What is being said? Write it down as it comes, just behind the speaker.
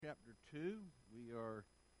chapter 2. We are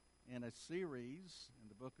in a series in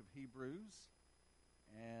the book of Hebrews,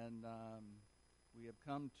 and we have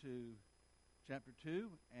come to chapter 2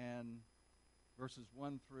 and verses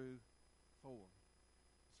 1 through 4.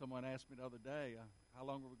 Someone asked me the other day, how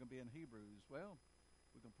long are we going to be in Hebrews? Well,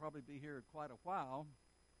 we can probably be here quite a while.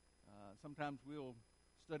 Sometimes we'll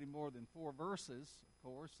study more than 4 verses, of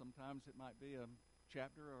course. Sometimes it might be a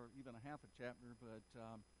chapter or even a half a chapter, but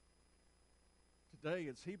today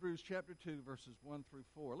it's Hebrews chapter 2, verses 1 through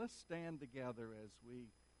 4. Let's stand together as we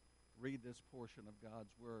read this portion of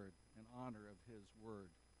God's Word in honor of His Word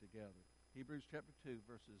together. Hebrews chapter 2,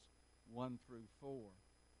 verses 1 through 4.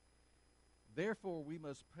 Therefore we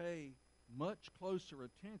must pay much closer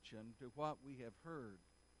attention to what we have heard,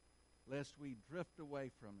 lest we drift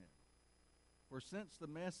away from it. For since the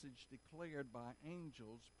message declared by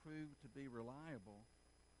angels proved to be reliable,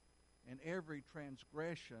 and every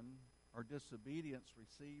transgression or disobedience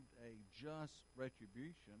received a just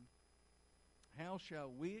retribution, how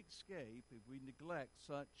shall we escape if we neglect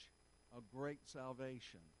such a great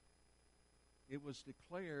salvation? It was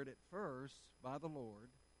declared at first by the Lord,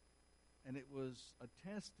 and it was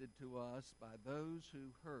attested to us by those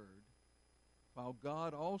who heard, while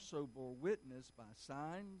God also bore witness by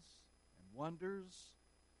signs and wonders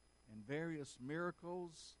and various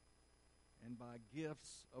miracles and by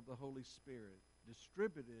gifts of the Holy Spirit,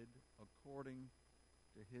 distributed according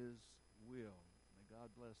to His will. May God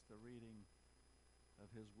bless the reading of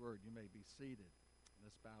His Word. You may be seated.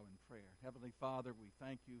 Let's bow in prayer. Heavenly Father, we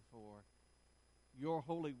thank You for Your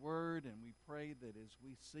holy Word, and we pray that as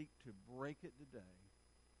we seek to break it today,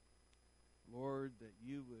 Lord, that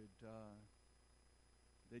You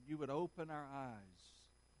would open our eyes,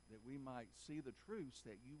 that we might see the truths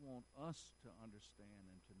that You want us to understand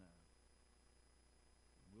and to know.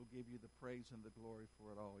 We'll give You the praise and the glory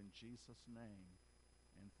for it all in Jesus' name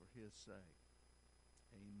and for His sake.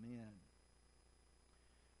 Amen.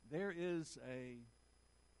 There is a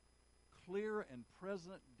clear and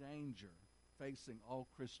present danger facing all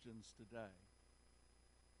Christians today.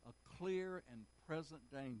 A clear and present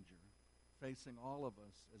danger facing all of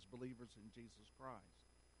us as believers in Jesus Christ.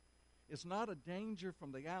 It's not a danger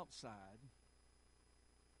from the outside.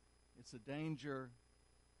 It's a danger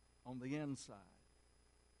on the inside.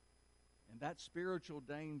 And that spiritual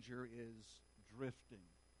danger is drifting.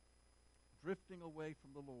 Drifting away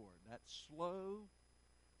from the Lord. That slow,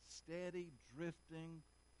 steady drifting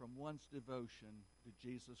from one's devotion to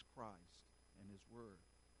Jesus Christ and His Word.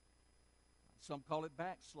 Some call it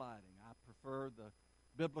backsliding. I prefer the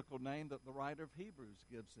biblical name that the writer of Hebrews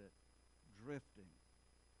gives it, drifting.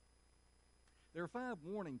 There are 5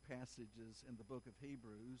 warning passages in the book of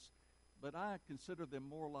Hebrews, but I consider them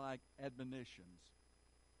more like admonitions.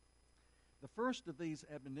 The first of these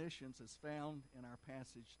admonitions is found in our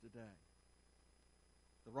passage today.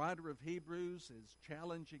 The writer of Hebrews is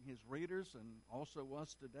challenging his readers and also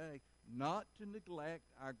us today not to neglect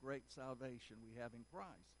our great salvation we have in Christ,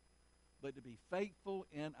 but to be faithful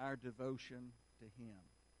in our devotion to Him.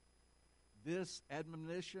 This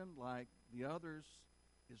admonition, like the others,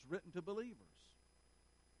 is written to believers,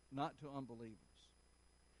 not to unbelievers.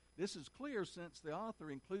 This is clear since the author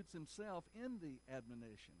includes himself in the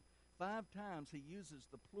admonition. 5 times he uses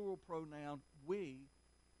the plural pronoun we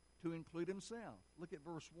to include himself. Look at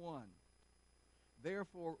verse 1.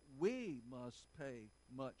 Therefore we must pay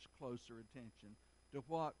much closer attention to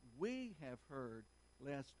what we have heard,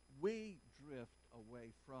 lest we drift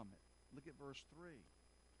away from it. Look at verse 3.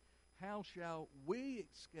 How shall we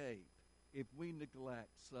escape if we neglect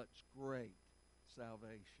such great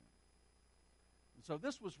salvation? And so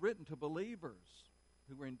this was written to believers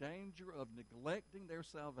who were in danger of neglecting their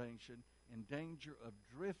salvation, in danger of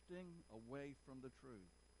drifting away from the truth.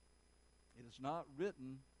 It is not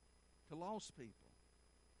written to lost people.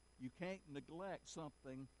 You can't neglect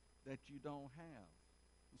something that you don't have.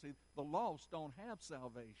 You see, the lost don't have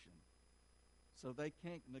salvation, so they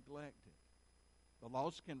can't neglect it. The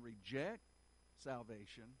lost can reject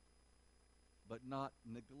salvation, but not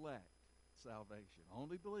neglect salvation.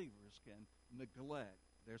 Only believers can neglect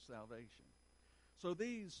their salvation. So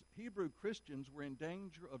these Hebrew Christians were in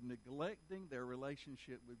danger of neglecting their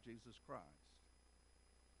relationship with Jesus Christ.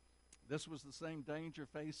 This was the same danger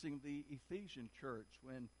facing the Ephesian church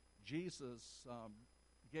when Jesus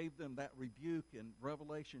gave them that rebuke in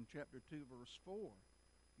Revelation chapter 2, verse 4.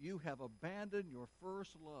 You have abandoned your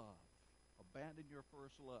first love. Abandon your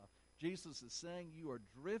first love. Jesus is saying you are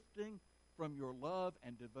drifting from your love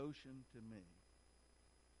and devotion to me.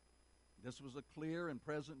 This was a clear and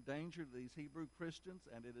present danger to these Hebrew Christians,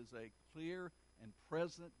 and it is a clear and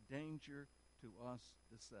present danger to us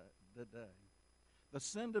today. The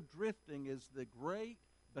sin of drifting is the great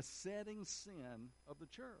besetting sin of the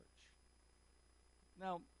church.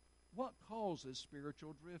 Now, what causes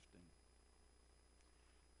spiritual drifting?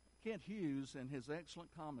 Kent Hughes, in his excellent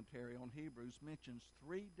commentary on Hebrews, mentions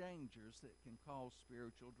three dangers that can cause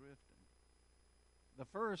spiritual drifting. The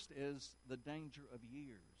first is the danger of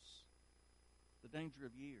years. The danger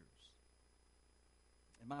of years.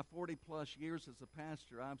 In my 40-plus years as a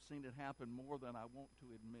pastor, I've seen it happen more than I want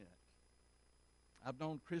to admit. I've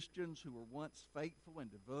known Christians who were once faithful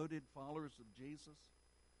and devoted followers of Jesus,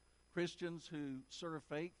 Christians who serve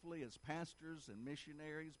faithfully as pastors and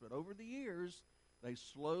missionaries, but over the years, they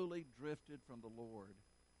slowly drifted from the Lord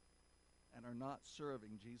and are not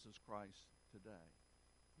serving Jesus Christ today.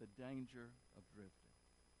 The danger of drifting.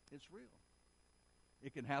 It's real.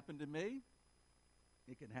 It can happen to me.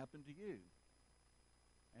 It can happen to you.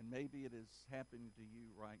 And maybe it is happening to you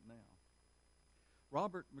right now.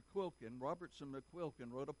 Robertson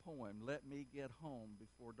McQuilkin wrote a poem, Let Me Get Home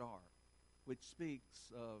Before Dark, which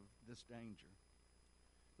speaks of this danger.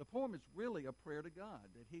 The poem is really a prayer to God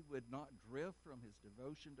that he would not drift from his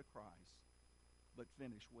devotion to Christ, but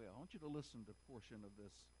finish well. I want you to listen to a portion of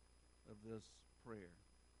this prayer.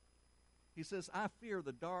 He says, I fear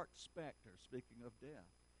the dark specter, speaking of death.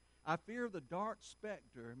 I fear the dark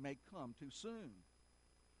specter may come too soon.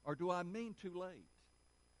 Or do I mean too late?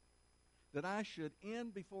 That I should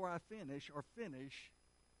end before I finish, or finish,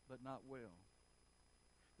 but not well.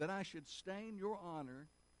 That I should stain your honor,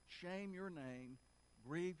 shame your name,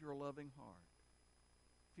 grieve your loving heart.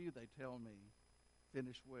 Few, they tell me,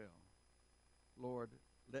 finish well. Lord,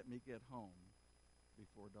 let me get home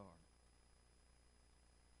before dark.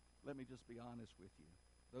 Let me just be honest with you.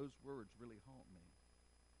 Those words really haunt me.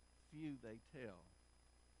 Few, they tell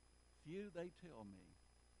me,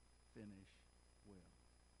 finish well.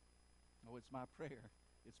 Oh, it's my prayer.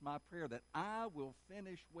 It's my prayer that I will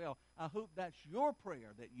finish well. I hope that's your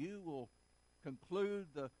prayer, that you will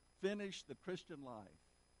finish the Christian life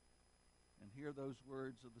and hear those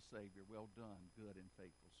words of the Savior, well done, good and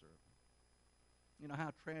faithful servant. You know,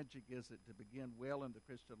 how tragic is it to begin well in the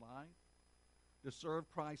Christian life, to serve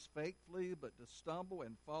Christ faithfully, but to stumble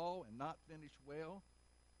and fall and not finish well?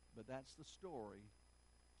 But that's the story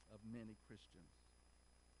of many Christians.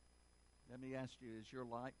 Let me ask you, is your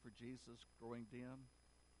light for Jesus growing dim?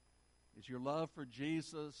 Is your love for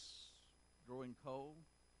Jesus growing cold?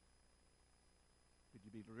 Could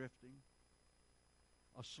you be drifting?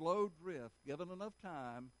 A slow drift, given enough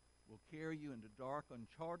time, will carry you into dark,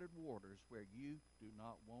 uncharted waters where you do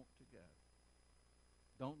not want to go.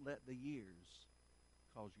 Don't let the years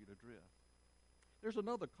cause you to drift. There's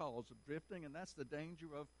another cause of drifting, and that's the danger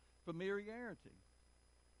of familiarity.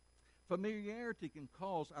 Familiarity can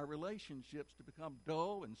cause our relationships to become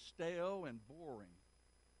dull and stale and boring.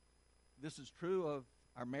 This is true of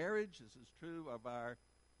our marriage. This is true of our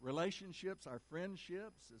relationships, our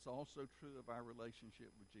friendships. It's also true of our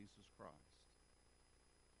relationship with Jesus Christ.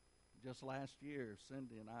 Just last year,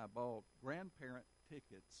 Cindy and I bought grandparent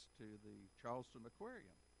tickets to the Charleston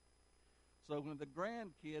Aquarium. So when the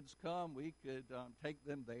grandkids come, we could take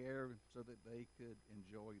them there so that they could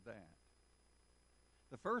enjoy that.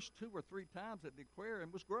 The first 2 or 3 times at the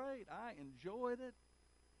aquarium was great. I enjoyed it.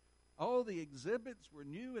 All the exhibits were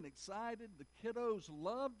new and excited. The kiddos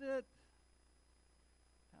loved it.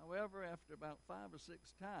 However, after about 5 or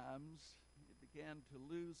 6 times, it began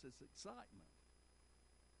to lose its excitement.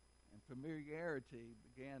 And familiarity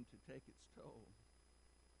began to take its toll.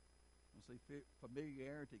 You see,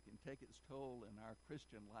 familiarity can take its toll in our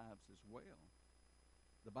Christian lives as well.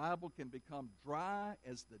 The Bible can become dry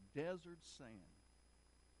as the desert sand.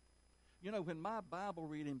 You know, when my Bible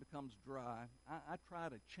reading becomes dry, I try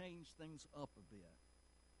to change things up a bit.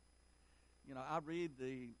 You know, I read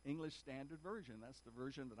the English Standard Version. That's the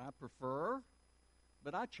version that I prefer.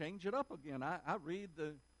 But I change it up again. I read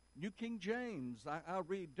the New King James. I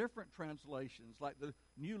read different translations, like the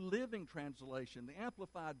New Living Translation, the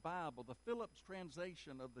Amplified Bible, the Phillips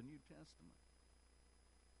translation of the New Testament.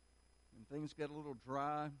 When things get a little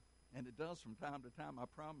dry, and it does from time to time, I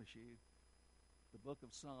promise you, the book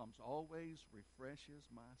of Psalms always refreshes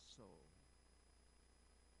my soul.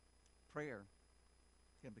 Prayer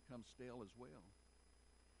can become stale as well.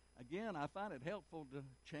 Again, I find it helpful to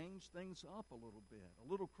change things up a little bit.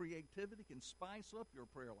 A little creativity can spice up your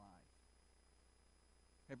prayer life.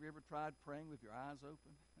 Have you ever tried praying with your eyes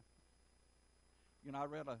open? You know, I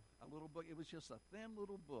read a little book. It was just a thin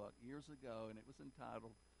little book years ago, and it was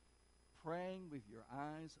entitled Praying with Your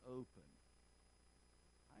Eyes Open.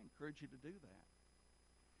 I encourage you to do that.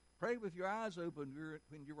 Pray with your eyes open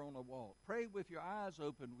when you're on a walk. Pray with your eyes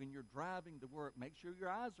open when you're driving to work. Make sure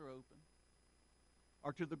your eyes are open.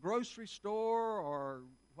 or to the grocery store, or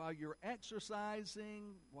while you're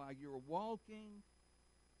exercising, while you're walking.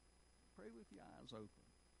 Pray with your eyes open.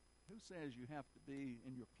 Who says you have to be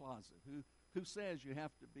in your closet? Who says you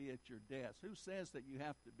have to be at your desk? Who says that you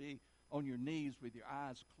have to be on your knees with your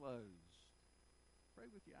eyes closed? Pray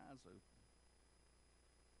with your eyes open.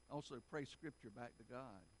 Also, pray Scripture back to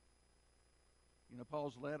God. You know,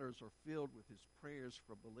 Paul's letters are filled with his prayers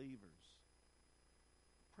for believers.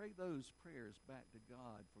 Pray those prayers back to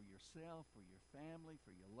God for yourself, for your family,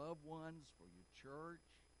 for your loved ones, for your church.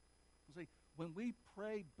 See, when we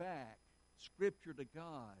pray back Scripture to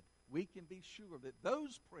God, we can be sure that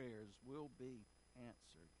those prayers will be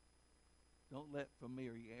answered. Don't let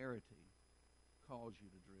familiarity cause you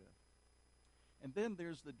to drift. And then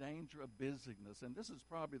there's the danger of busyness, and this is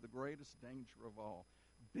probably the greatest danger of all.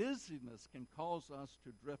 Busyness can cause us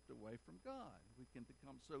to drift away from God. We can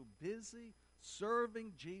become so busy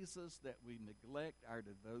serving Jesus that we neglect our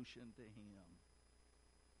devotion to Him.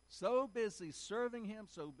 So busy serving Him,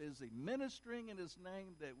 so busy ministering in His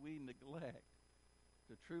name that we neglect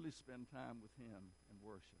to truly spend time with Him and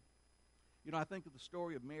worship. You know, I think of the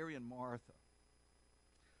story of Mary and Martha.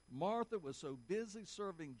 Martha was so busy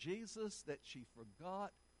serving Jesus that she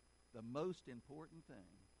forgot the most important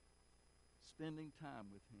thing, spending time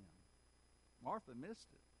with Him. Martha missed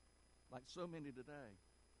it, like so many today,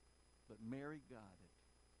 but Mary got it.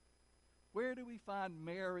 Where do we find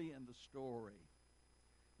Mary in the story?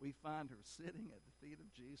 We find her sitting at the feet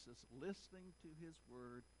of Jesus, listening to His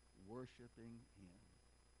word, worshiping Him.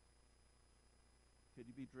 Could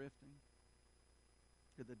you be drifting?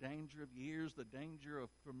 Could the danger of years, the danger of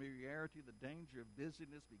familiarity, the danger of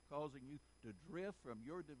busyness be causing you to drift from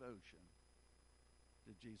your devotion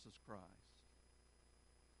to Jesus Christ?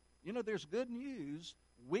 You know, there's good news.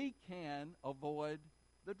 We can avoid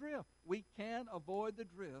the drift. We can avoid the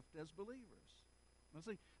drift as believers. Now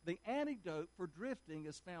see, the antidote for drifting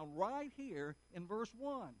is found right here in verse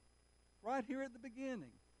 1. Right here at the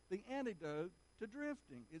beginning. The antidote to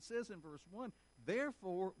drifting. It says in verse 1,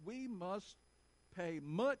 therefore we must pay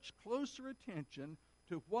much closer attention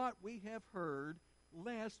to what we have heard,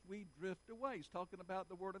 lest we drift away. He's talking about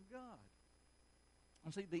the Word of God.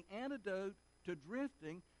 And see, the antidote to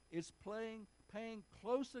drifting is paying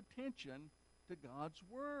close attention to God's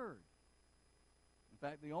Word. In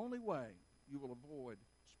fact, the only way you will avoid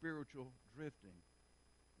spiritual drifting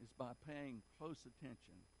is by paying close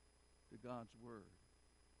attention to God's Word.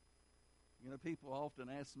 You know, people often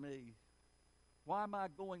ask me, why am I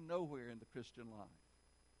going nowhere in the Christian life?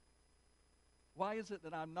 Why is it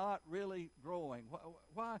that I'm not really growing?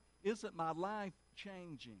 Why isn't my life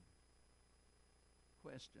changing?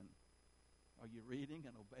 Question, are you reading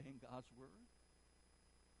and obeying God's Word?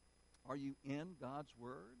 Are you in God's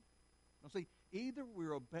Word? Now see, either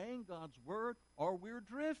we're obeying God's Word or we're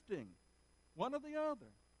drifting. One or the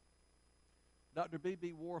other. Dr.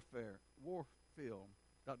 B.B. Warfield,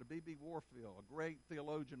 a great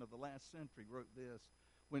theologian of the last century, wrote this,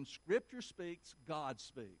 when Scripture speaks, God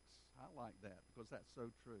speaks. I like that because that's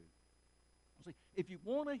so true. See, if you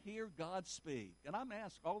want to hear God speak, and I'm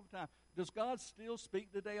asked all the time, does God still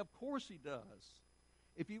speak today? Of course He does.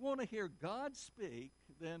 If you want to hear God speak,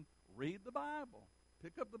 then read the Bible.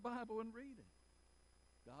 Pick up the Bible and read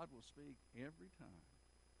it. God will speak every time.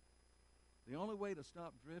 The only way to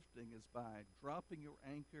stop drifting is by dropping your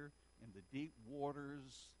anchor in the deep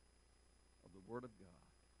waters of the Word of God.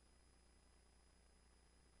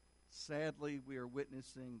 Sadly, we are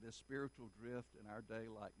witnessing this spiritual drift in our day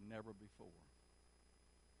like never before.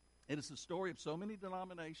 It is the story of so many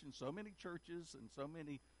denominations, so many churches, and so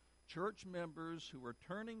many church members who are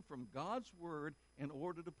turning from God's Word in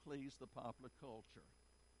order to please the popular culture.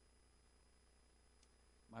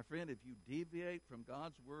 My friend, if you deviate from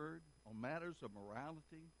God's Word on matters of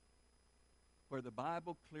morality, where the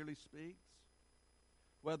Bible clearly speaks,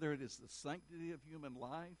 whether it is the sanctity of human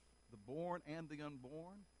life, the born and the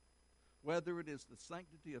unborn, whether it is the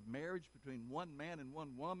sanctity of marriage between one man and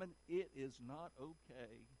one woman, it is not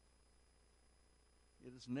okay.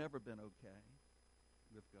 It has never been okay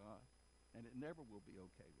with God, and it never will be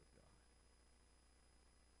okay with God.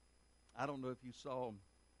 I don't know if you saw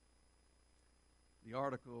the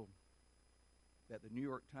article that the New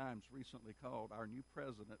York Times recently called our new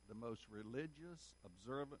president the most religious,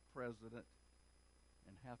 observant president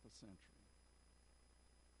in half a century.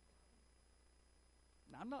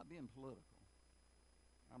 Now, I'm not being political.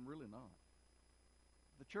 I'm really not.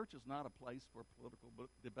 The church is not a place for political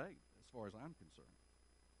debate, as far as I'm concerned.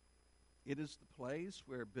 It is the place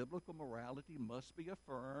where biblical morality must be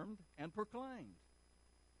affirmed and proclaimed.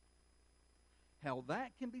 how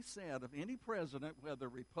that can be said of any president, whether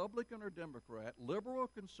Republican or Democrat, liberal or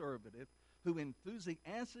conservative, who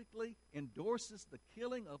enthusiastically endorses the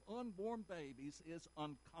killing of unborn babies is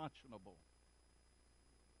unconscionable.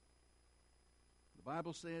 The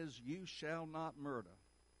Bible says, "You shall not murder."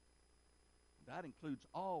 That includes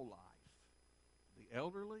all life. The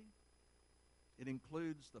elderly, it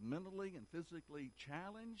includes the mentally and physically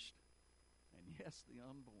challenged, and yes, the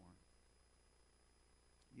unborn.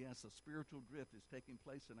 Yes, a spiritual drift is taking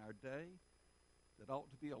place in our day that ought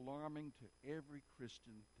to be alarming to every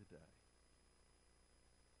Christian today.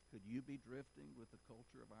 Could you be drifting with the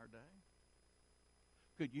culture of our day?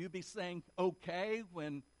 Could you be saying okay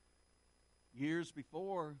when years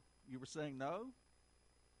before you were saying no?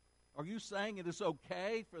 Are you saying it is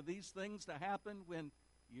okay for these things to happen when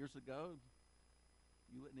years ago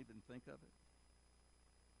you wouldn't even think of it?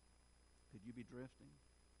 Could you be drifting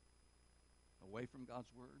away from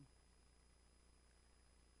God's Word?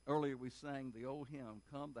 Earlier we sang the old hymn,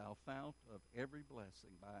 "Come Thou Fount of Every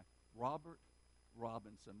Blessing," by Robert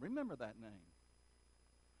Robinson. Remember that name.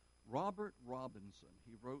 Robert Robinson.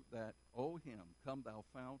 He wrote that old hymn, "Come Thou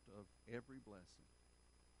Fount of Every Blessing."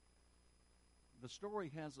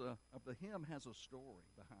 The hymn has a story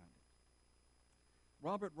behind it.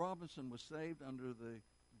 Robert Robinson was saved under the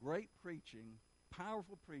great preaching,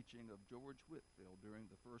 powerful preaching of George Whitefield during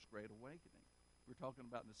the First Great Awakening. We're talking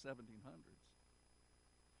about in the 1700s.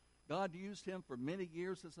 God used him for many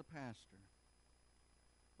years as a pastor.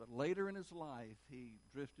 But later in his life, he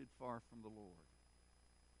drifted far from the Lord.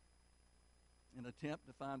 In an attempt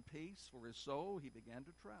to find peace for his soul, he began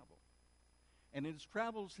to travel. And in his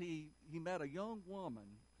travels, he met a young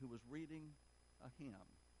woman who was reading a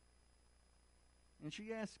hymn. And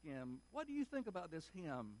she asked him, "What do you think about this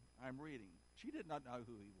hymn I'm reading?" She did not know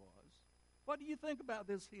who he was. "What do you think about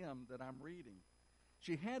this hymn that I'm reading?"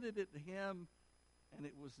 She handed it to him, and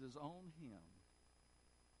it was his own hymn.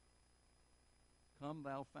 "Come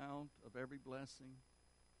Thou Fount of Every Blessing,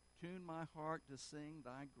 tune my heart to sing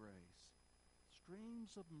Thy grace.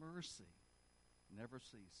 Streams of mercy, never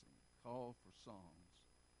ceasing, call for songs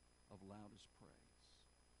of loudest praise.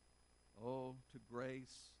 Oh, to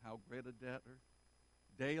grace, how great a debtor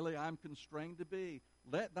daily I'm constrained to be.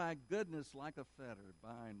 Let Thy goodness like a fetter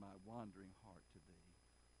bind my wandering heart to Thee.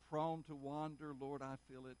 Prone to wander, Lord, I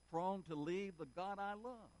feel it, prone to leave the God I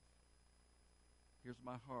love. Here's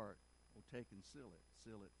my heart, oh, take and seal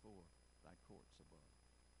it for Thy courts above."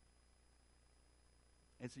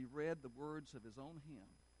 As he read the words of his own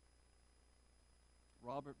hymn,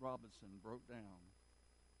 Robert Robinson broke down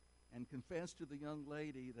and confessed to the young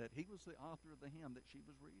lady that he was the author of the hymn that she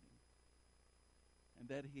was reading, and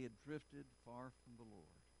that he had drifted far from the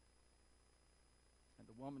Lord. And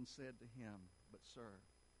the woman said to him, "But sir,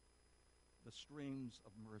 the streams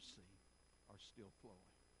of mercy are still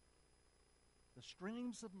flowing. The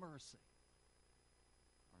streams of mercy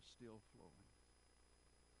are still flowing."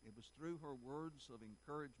 It was through her words of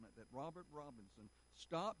encouragement that Robert Robinson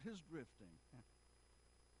stopped his drifting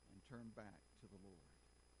and turned back to the Lord.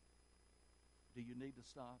 Do you need to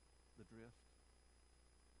stop the drift?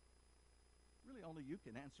 Really, only you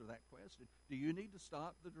can answer that question. Do you need to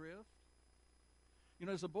stop the drift? You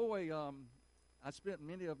know, as a boy, I spent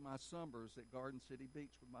many of my summers at Garden City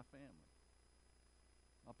Beach with my family.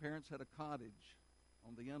 My parents had a cottage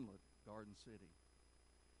on the inlet, Garden City.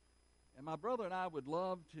 And my brother and I would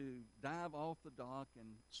love to dive off the dock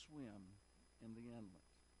and swim in the inlet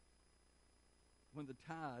when the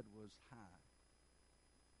tide was high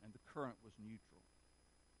and the current was neutral.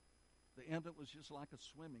 The inlet was just like a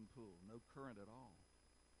swimming pool, no current at all.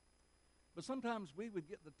 But sometimes we would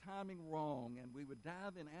get the timing wrong, and we would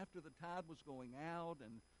dive in after the tide was going out,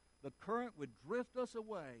 and the current would drift us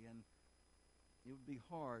away, and it would be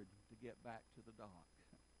hard to get back to the dock.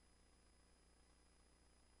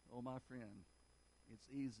 Oh, my friend, it's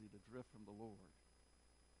easy to drift from the Lord,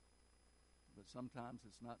 but sometimes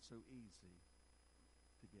it's not so easy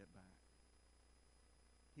to get back.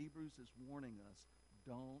 Hebrews is warning us,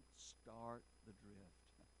 don't start the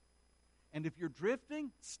drift. And if you're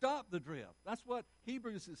drifting, stop the drift. That's what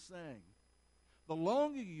Hebrews is saying. The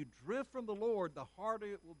longer you drift from the Lord, the harder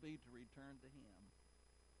it will be to return to Him.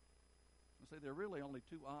 I say there are really only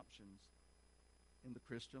two options in the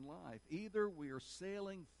Christian life. Either we are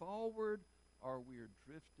sailing forward or we are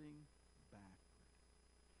drifting backward.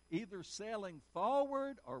 Either sailing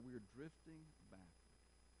forward or we're drifting backward.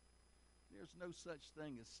 There's no such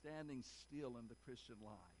thing as standing still in the Christian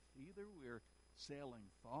life. Either we're sailing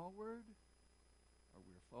forward or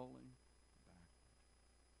we're falling backward.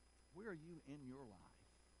 Where are you in your life?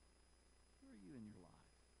 Where are you in your life?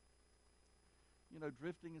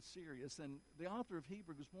 drifting is serious. And the author of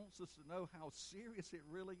Hebrews wants us to know how serious it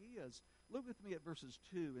really is. Look with me at verses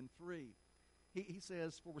 2 and 3. He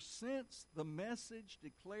says, "For since the message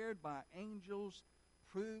declared by angels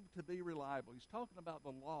proved to be reliable." He's talking about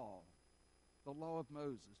the law of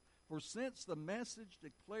Moses. "For since the message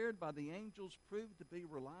declared by the angels proved to be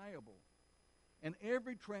reliable, and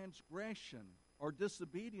every transgression or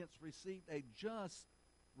disobedience received a just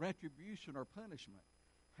retribution or punishment,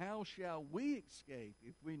 how shall we escape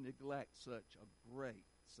if we neglect such a great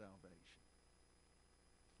salvation?"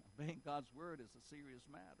 Obeying God's word is a serious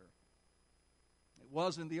matter. It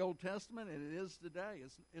was in the Old Testament, and it is today.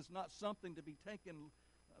 It's not something to be taken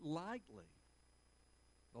lightly.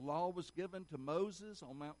 The law was given to Moses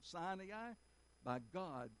on Mount Sinai by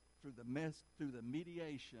God through the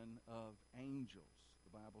mediation of angels.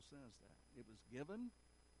 The Bible says that. It was given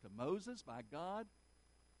to Moses by God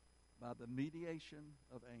by the mediation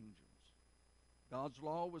of angels. God's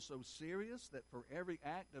law was so serious that for every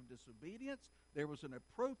act of disobedience, there was an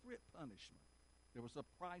appropriate punishment. There was a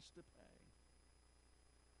price to pay.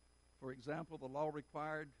 For example, the law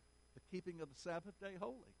required the keeping of the Sabbath day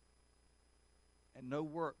holy, and no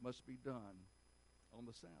work must be done on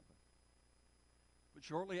the Sabbath. But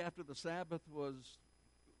shortly after the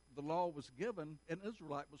law was given, an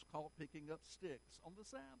Israelite was caught picking up sticks on the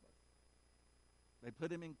Sabbath. They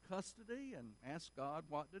put him in custody and asked God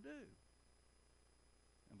what to do.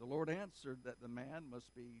 And the Lord answered that the man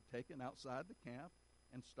must be taken outside the camp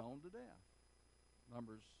and stoned to death.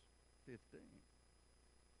 Numbers 15.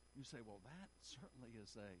 You say, well, that certainly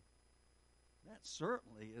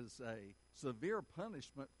is a severe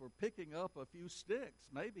punishment for picking up a few sticks.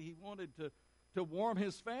 Maybe he wanted to warm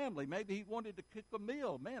his family. Maybe he wanted to cook a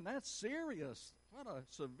meal. Man, that's serious. What a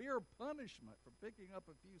severe punishment for picking up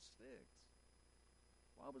a few sticks.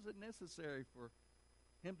 Why was it necessary for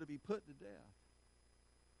him to be put to death?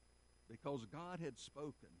 Because God had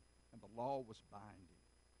spoken and the law was binding.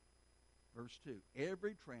 Verse 2,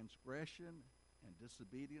 "Every transgression and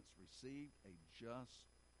disobedience received a just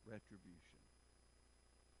retribution."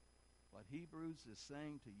 What Hebrews is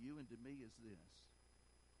saying to you and to me is this.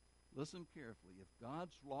 Listen carefully. If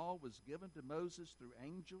God's law was given to Moses through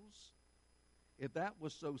angels, if that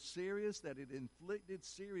was so serious that it inflicted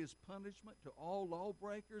serious punishment to all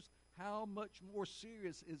lawbreakers, how much more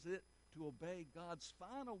serious is it to obey God's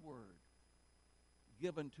final word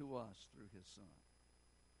given to us through his Son?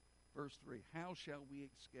 Verse 3, "How shall we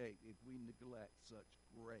escape if we neglect such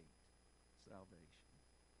great salvation?"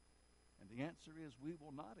 And the answer is we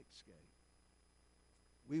will not escape.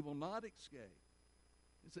 We will not escape.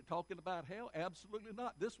 Is it talking about hell? Absolutely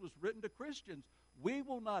not. This was written to Christians. We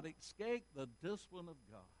will not escape the discipline of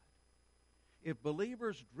God. If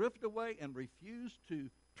believers drift away and refuse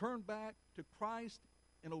to turn back to Christ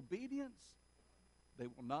in obedience, they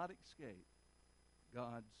will not escape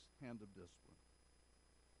God's hand of discipline.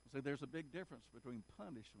 So there's a big difference between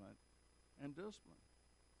punishment and discipline.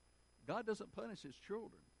 God doesn't punish his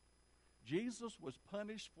children. Jesus was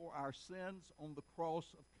punished for our sins on the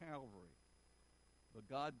cross of Calvary. But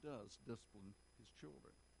God does discipline his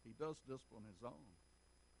children. He does discipline his own.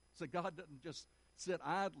 So God doesn't just sit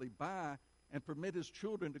idly by and permit his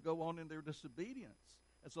children to go on in their disobedience.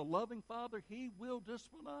 As a loving father, he will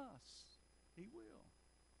discipline us. He will.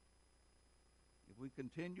 If we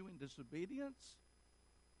continue in disobedience,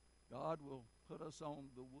 God will put us on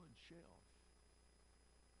the wood shelf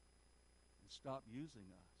and stop using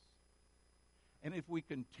us. And if we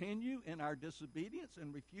continue in our disobedience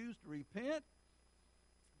and refuse to repent,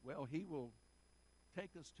 well, he will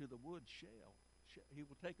take us to the wood shell. He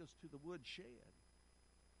will take us to the wood shed.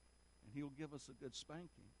 And he will give us a good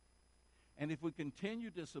spanking. And if we continue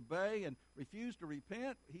to disobey and refuse to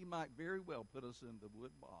repent, he might very well put us in the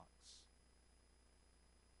wood box.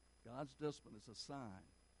 God's discipline is a sign,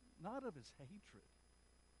 not of his hatred,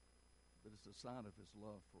 but it's a sign of his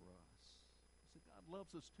love for us. So God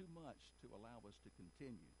loves us too much to allow us to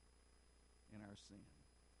continue in our sin.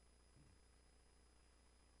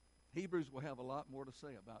 Hebrews will have a lot more to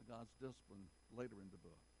say about God's discipline later in the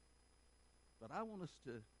book. But I want us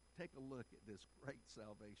to take a look at this great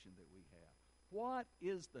salvation that we have. What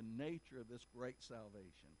is the nature of this great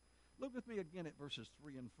salvation? Look with me again at verses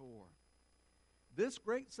 3 and 4. This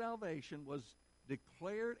great salvation was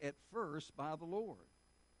declared at first by the Lord,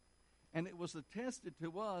 and it was attested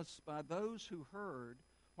to us by those who heard,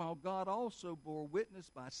 while God also bore witness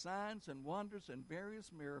by signs and wonders and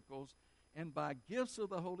various miracles and by gifts of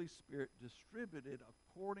the Holy Spirit distributed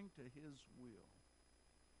according to his will.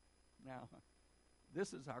 Now,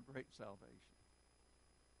 this is our great salvation.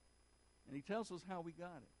 And he tells us how we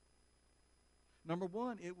got it. Number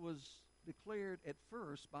one, it was declared at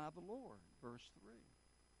first by the Lord. Verse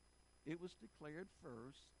 3. It was declared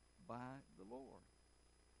first by the Lord.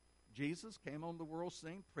 Jesus came on the world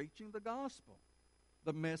scene preaching the gospel,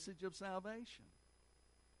 the message of salvation.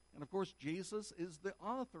 And of course, Jesus is the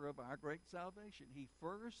author of our great salvation. He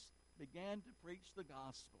first began to preach the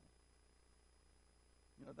gospel.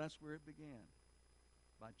 That's where it began,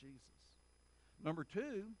 by Jesus. Number 2,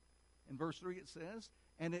 in verse 3 it says,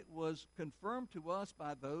 and it was confirmed to us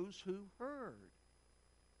by those who heard.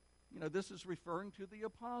 This is referring to the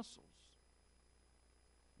apostles.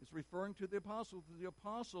 It's referring to the apostles. The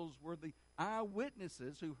apostles were the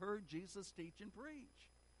eyewitnesses who heard Jesus teach and preach.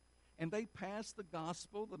 And they passed the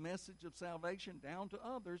gospel, the message of salvation, down to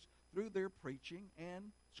others through their preaching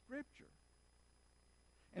and Scripture.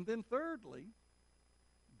 And then thirdly,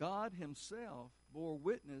 God himself bore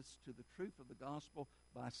witness to the truth of the gospel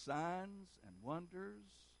by signs and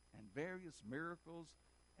wonders and various miracles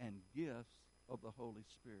and gifts of the Holy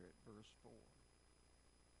Spirit. Verse 4.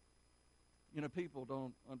 People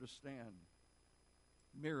don't understand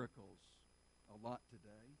miracles a lot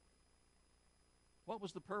today. What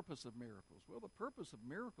was the purpose of miracles? Well, the purpose of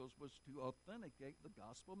miracles was to authenticate the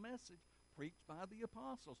gospel message preached by the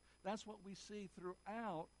apostles. That's what we see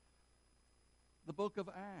throughout the book of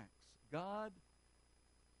Acts. God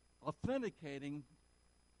authenticating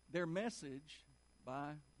their message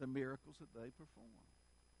by the miracles that they performed.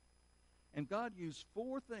 And God used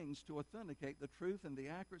 4 things to authenticate the truth and the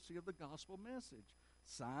accuracy of the gospel message: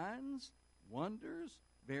 signs, wonders,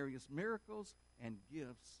 various miracles, and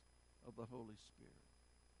gifts of the Holy Spirit.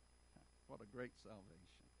 What a great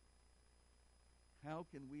salvation. How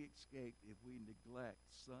can we escape if we neglect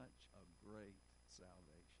such a great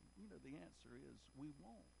salvation? The answer is we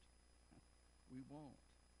won't. We won't.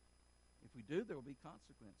 If we do, there will be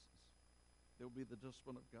consequences. There will be the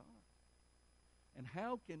discipline of God. And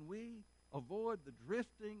how can we avoid the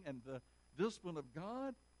drifting and the discipline of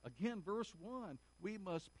God? Again, verse 1, we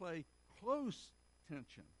must pay close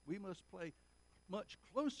attention. We must pay much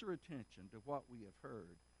closer attention to what we have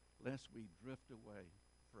heard, lest we drift away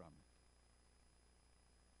from it.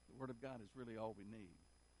 The Word of God is really all we need.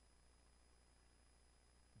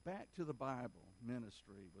 Back to the Bible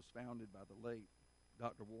ministry was founded by the late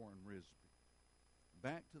Dr. Warren Risby.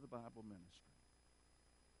 Back to the Bible ministry.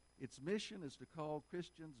 Its mission is to call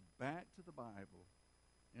Christians back to the Bible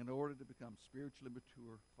in order to become spiritually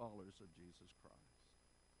mature followers of Jesus Christ.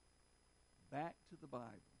 Back to the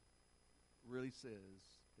Bible really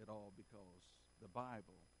says it all, because the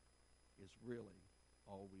Bible is really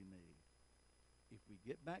all we need. If we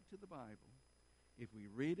get back to the Bible, if we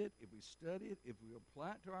read it, if we study it, if we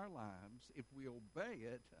apply it to our lives, if we obey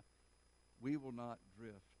it, we will not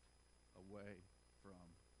drift away from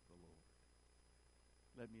the Lord.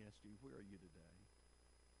 Let me ask you, where are you today?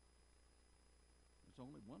 There's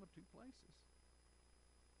only one of 2 places.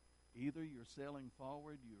 Either you're sailing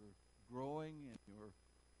forward, you're growing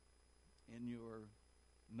in your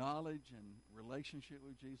knowledge and relationship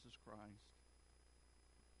with Jesus Christ,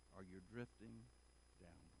 or you're drifting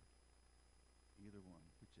downward. Either one.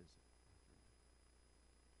 Which is it?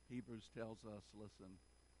 Hebrews tells us, listen,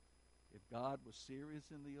 if God was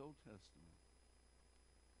serious in the Old Testament,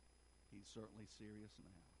 he's certainly serious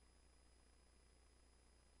now.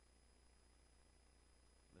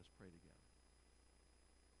 Let's pray together.